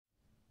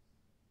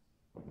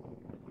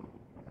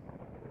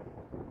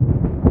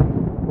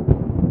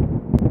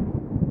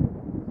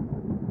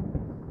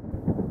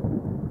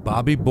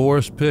Bobby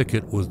Boris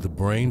Pickett was the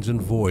brains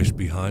and voice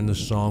behind the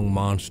song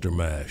Monster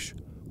Mash,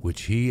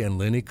 which he and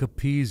Lenny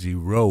Capizzi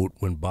wrote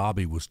when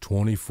Bobby was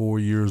 24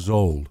 years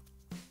old.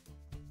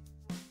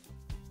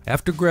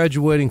 After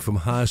graduating from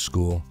high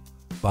school,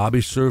 Bobby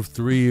served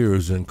 3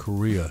 years in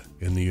Korea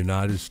in the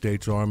United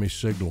States Army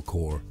Signal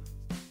Corps.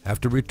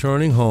 After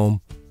returning home,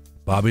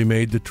 Bobby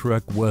made the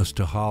trek west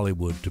to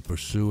Hollywood to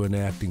pursue an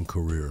acting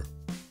career.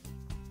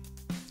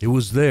 It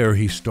was there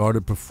he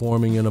started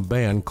performing in a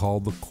band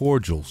called the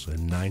Cordials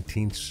in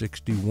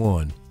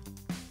 1961.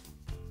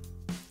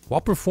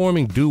 While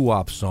performing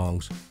doo-wop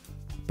songs,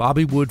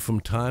 Bobby would from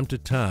time to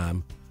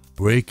time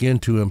break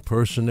into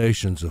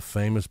impersonations of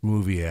famous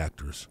movie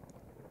actors.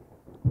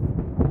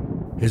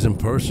 His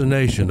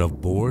impersonation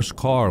of Boris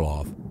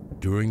Karloff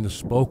during the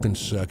spoken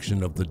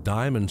section of the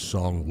Diamond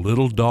song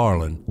Little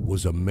Darlin'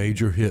 was a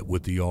major hit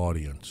with the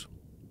audience.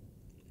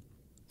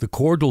 The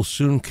Cordials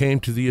soon came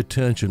to the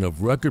attention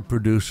of record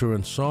producer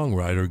and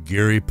songwriter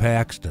Gary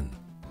Paxton.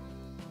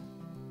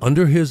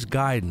 Under his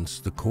guidance,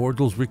 the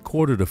Cordials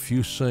recorded a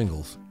few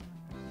singles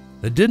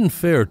that didn't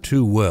fare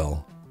too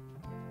well.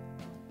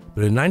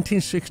 But in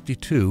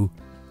 1962,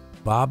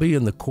 Bobby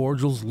and the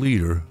Cordials'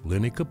 leader,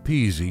 Lenny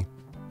Capizzi,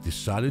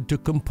 decided to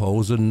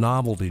compose a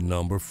novelty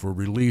number for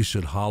release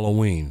at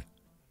Halloween.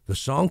 The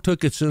song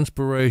took its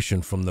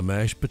inspiration from the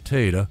mashed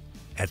potato,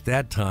 at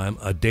that time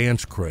a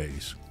dance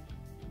craze.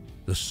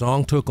 The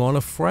song took on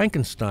a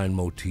Frankenstein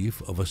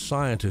motif of a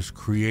scientist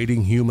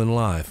creating human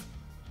life.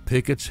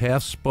 Pickett's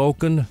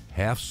half-spoken,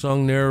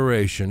 half-sung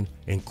narration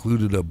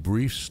included a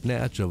brief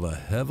snatch of a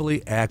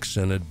heavily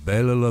accented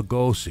Bela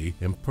Lugosi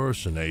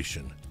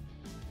impersonation,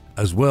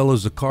 as well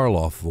as the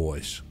Karloff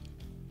voice.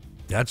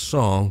 That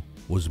song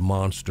was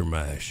Monster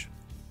Mash.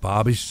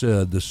 Bobby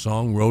said the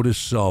song wrote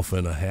itself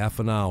in a half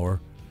an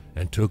hour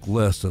and took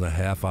less than a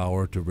half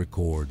hour to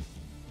record.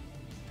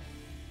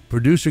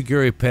 Producer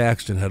Gary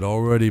Paxton had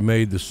already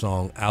made the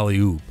song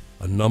Alley-Oop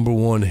a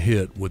 #1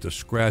 hit with a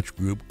scratch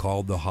group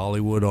called the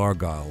Hollywood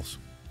Argyles.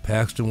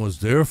 Paxton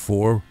was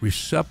therefore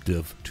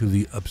receptive to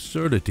the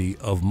absurdity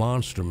of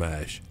Monster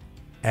Mash,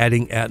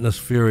 adding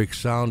atmospheric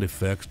sound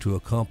effects to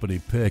accompany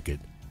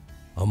Pickett.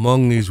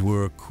 Among these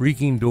were a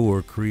creaking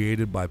door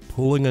created by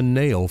pulling a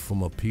nail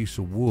from a piece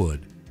of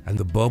wood, and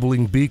the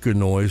bubbling beaker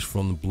noise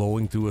from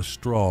blowing through a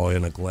straw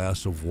in a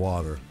glass of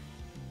water.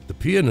 The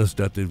pianist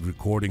at the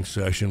recording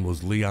session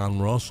was Leon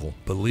Russell,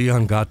 but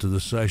Leon got to the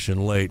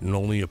session late and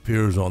only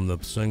appears on the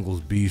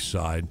single's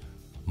B-side,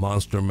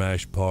 Monster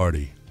Mash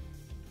Party.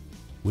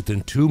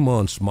 Within 2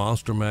 months,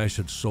 Monster Mash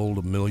had sold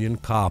 1 million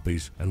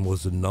copies and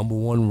was the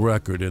 #1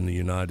 record in the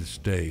United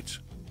States.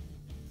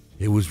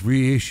 It was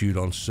reissued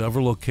on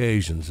several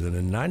occasions, and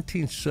in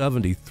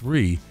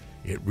 1973,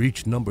 it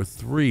reached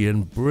 #3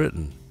 in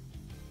Britain.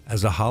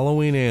 As a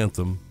Halloween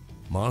anthem,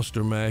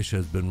 Monster Mash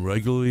has been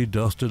regularly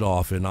dusted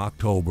off in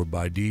October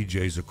by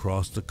DJs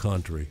across the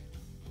country.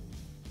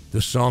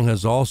 The song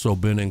has also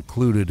been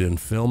included in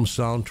film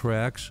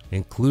soundtracks,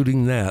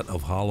 including that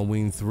of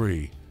Halloween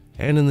 3,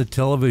 and in the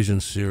television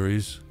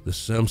series The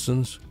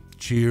Simpsons,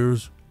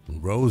 Cheers,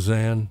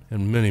 Roseanne,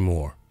 and many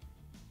more.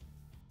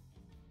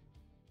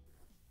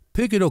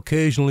 Pickett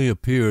occasionally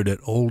appeared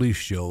at oldies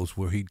shows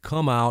where he'd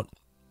come out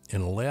in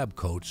a lab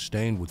coat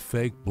stained with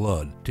fake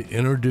blood to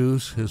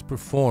introduce his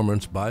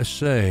performance by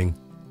saying,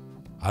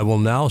 "I will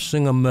now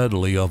sing a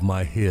medley of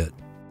my hit."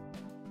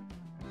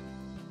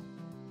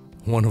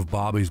 One of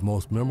Bobby's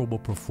most memorable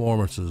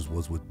performances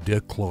was with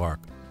Dick Clark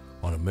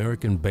on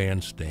American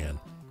Bandstand,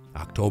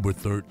 October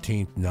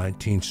 13,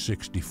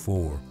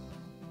 1964.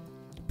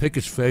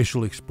 Pickett's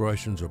facial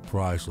expressions are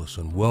priceless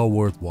and well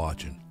worth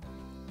watching.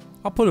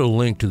 I'll put a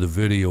link to the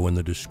video in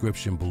the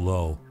description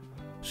below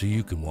so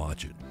you can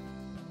watch it.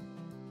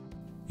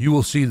 You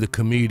will see the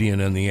comedian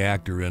and the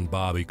actor in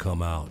Bobby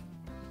come out.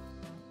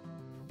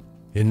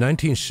 In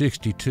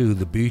 1962,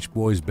 the Beach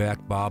Boys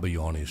backed Bobby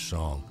on his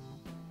song.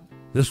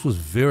 This was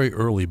very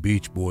early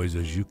Beach Boys,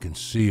 as you can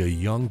see a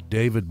young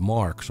David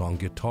Marks on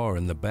guitar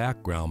in the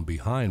background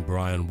behind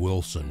Brian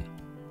Wilson.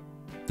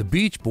 The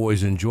Beach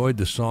Boys enjoyed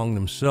the song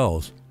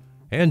themselves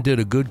and did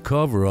a good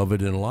cover of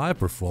it in live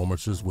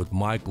performances with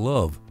Mike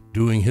Love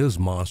doing his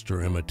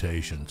monster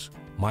imitations.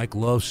 Mike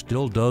Love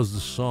still does the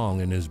song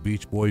in his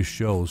Beach Boys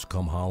shows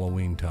come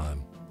Halloween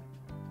time.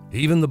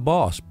 Even the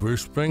boss,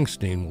 Bruce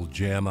Springsteen, will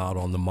jam out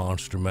on the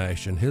Monster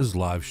Mash in his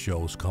live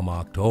shows come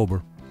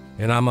October,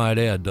 and I might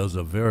add does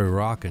a very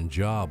rockin'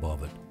 job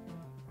of it.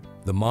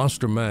 The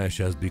Monster Mash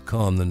has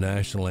become the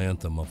national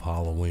anthem of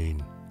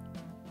Halloween.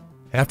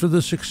 After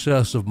the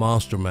success of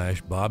Monster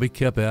Mash, Bobby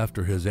kept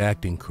after his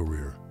acting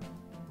career.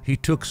 He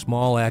took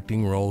small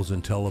acting roles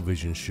in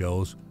television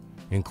shows,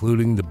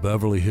 including the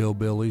Beverly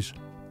Hillbillies,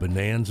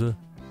 Bonanza,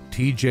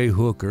 T.J.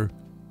 Hooker,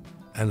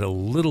 and a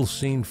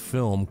little-seen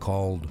film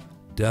called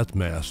Death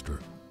Master,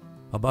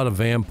 about a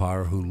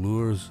vampire who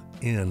lures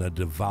in a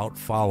devout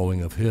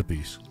following of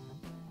hippies.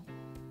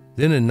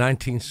 Then in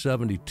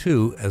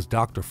 1972 as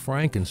Dr.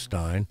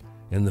 Frankenstein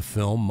in the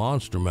film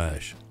Monster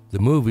Mash, the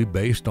movie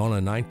based on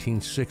a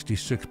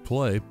 1966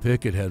 play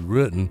Pickett had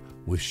written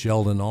with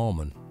Sheldon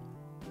Allman.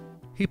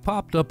 He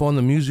popped up on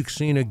the music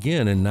scene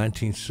again in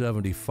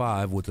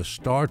 1975 with a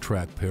Star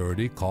Trek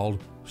parody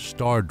called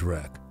Star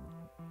Trek,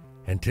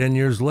 and 10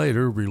 years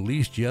later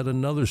released yet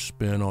another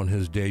spin on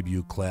his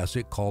debut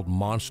classic called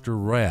Monster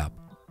Rap.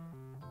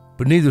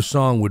 But neither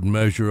song would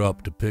measure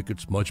up to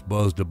Pickett's much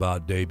buzzed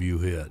about debut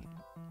hit.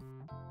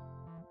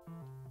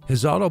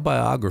 His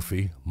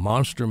autobiography,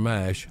 Monster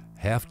Mash,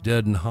 Half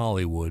Dead in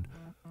Hollywood,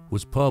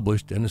 was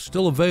published and is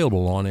still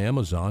available on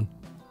Amazon.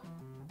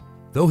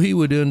 Though he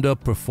would end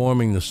up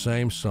performing the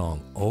same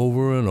song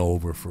over and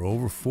over for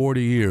over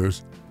 40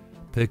 years,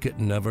 Pickett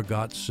never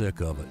got sick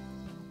of it.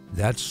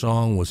 That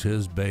song was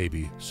his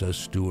baby, says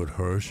Stuart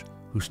Hirsch,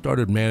 who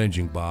started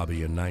managing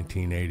Bobby in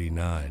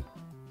 1989.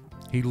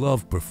 He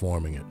loved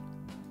performing it.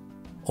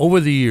 Over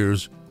the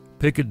years,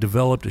 Pickett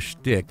developed a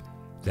shtick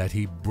that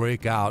he'd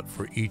break out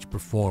for each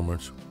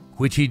performance,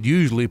 which he'd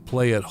usually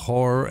play at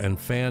horror and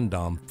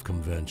fandom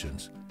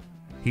conventions.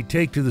 He'd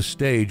take to the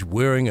stage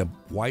wearing a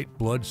white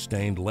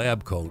blood-stained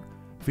lab coat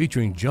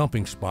featuring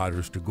jumping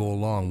spiders to go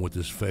along with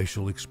his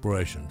facial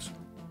expressions.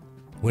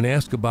 When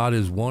asked about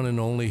his one and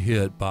only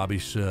hit, Bobby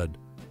said,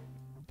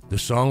 "The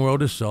song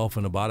wrote itself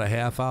in about a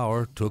half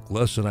hour, took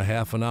less than a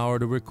half an hour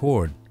to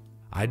record.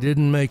 I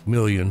didn't make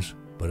millions,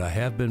 but I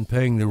have been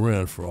paying the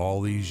rent for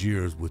all these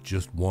years with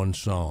just one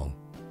song."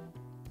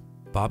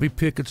 Bobby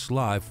Pickett's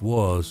life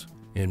was,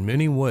 in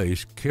many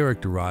ways,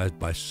 characterized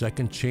by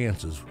second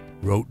chances,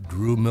 wrote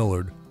Drew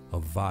Millard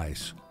of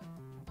Vice.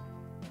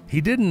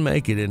 He didn't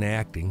make it in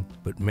acting,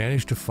 but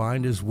managed to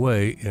find his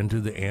way into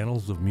the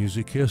annals of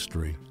music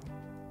history.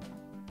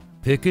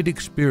 Pickett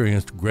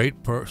experienced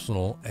great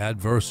personal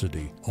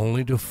adversity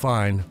only to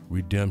find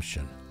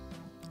redemption.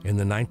 In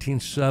the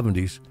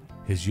 1970s,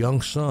 his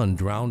young son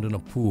drowned in a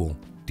pool,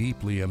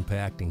 deeply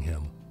impacting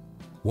him.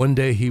 One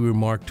day he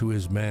remarked to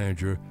his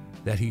manager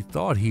that he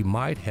thought he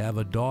might have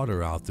a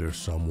daughter out there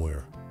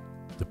somewhere.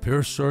 The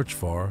pair searched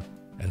for her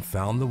and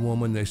found the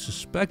woman they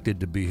suspected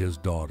to be his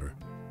daughter.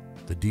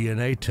 The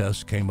DNA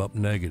test came up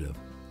negative.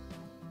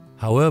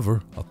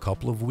 However, a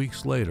couple of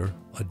weeks later,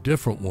 a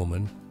different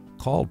woman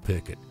called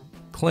Pickett,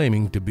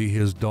 claiming to be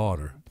his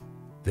daughter.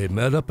 They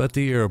met up at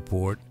the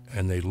airport,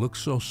 and they looked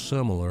so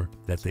similar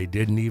that they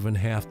didn't even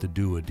have to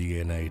do a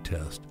DNA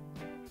test.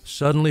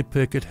 Suddenly,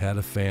 Pickett had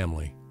a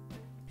family.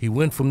 He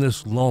went from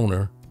this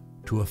loner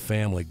to a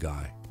family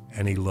guy,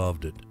 and he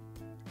loved it.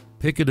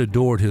 Pickett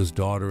adored his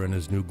daughter and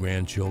his new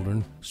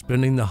grandchildren,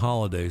 spending the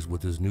holidays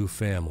with his new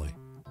family.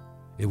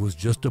 It was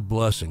just a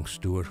blessing,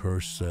 Stuart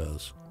Hirsch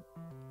says.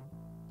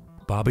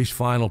 Bobby's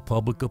final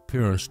public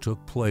appearance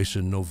took place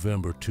in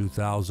November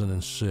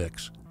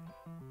 2006.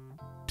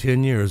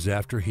 10 years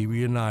after he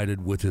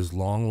reunited with his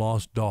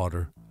long-lost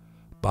daughter,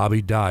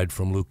 Bobby died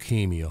from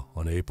leukemia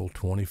on April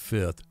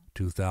 25,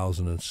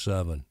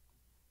 2007.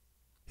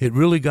 "It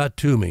really got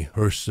to me,"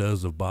 Hirsch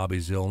says of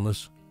Bobby's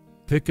illness.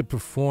 Pickett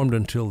performed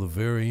until the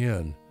very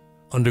end,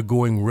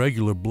 undergoing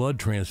regular blood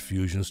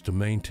transfusions to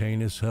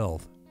maintain his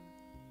health.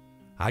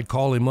 I'd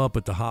call him up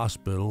at the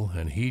hospital,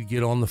 and he'd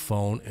get on the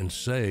phone and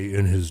say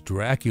in his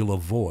Dracula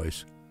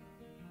voice,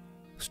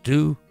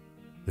 "Stu,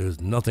 there's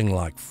nothing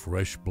like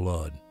fresh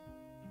blood."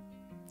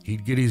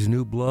 He'd get his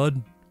new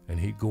blood, and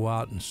he'd go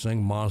out and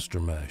sing Monster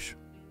Mash.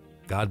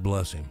 God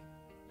bless him.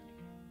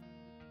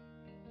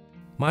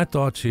 My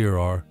thoughts here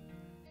are,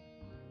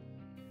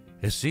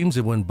 it seems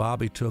that when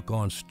Bobby took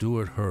on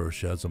Stuart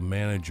Hirsch as a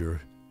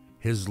manager,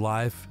 his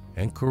life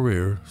and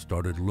career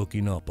started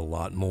looking up a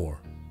lot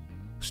more.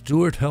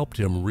 Stuart helped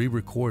him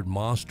re-record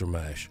Monster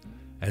Mash,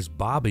 as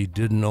Bobby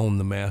didn't own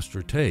the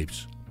master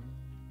tapes.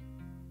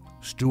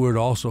 Stuart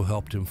also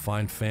helped him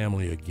find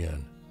family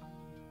again.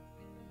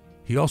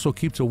 He also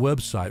keeps a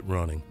website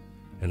running,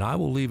 and I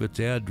will leave its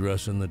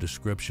address in the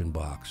description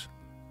box.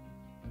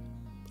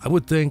 I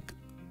would think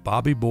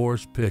Bobby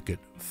Boris Pickett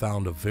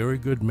found a very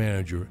good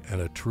manager and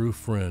a true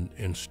friend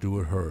in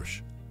Stuart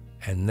Hirsch,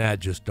 and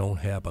that just don't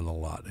happen a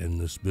lot in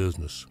this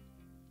business.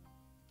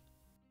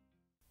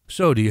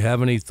 So, do you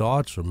have any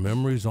thoughts or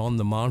memories on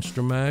the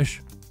Monster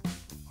Mash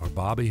or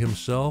Bobby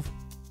himself?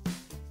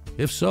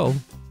 If so,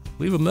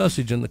 leave a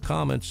message in the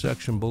comments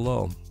section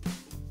below.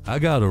 I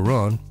gotta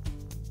run.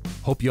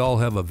 Hope you all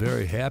have a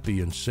very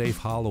happy and safe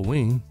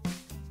Halloween.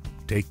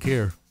 Take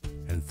care,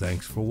 and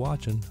thanks for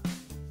watching.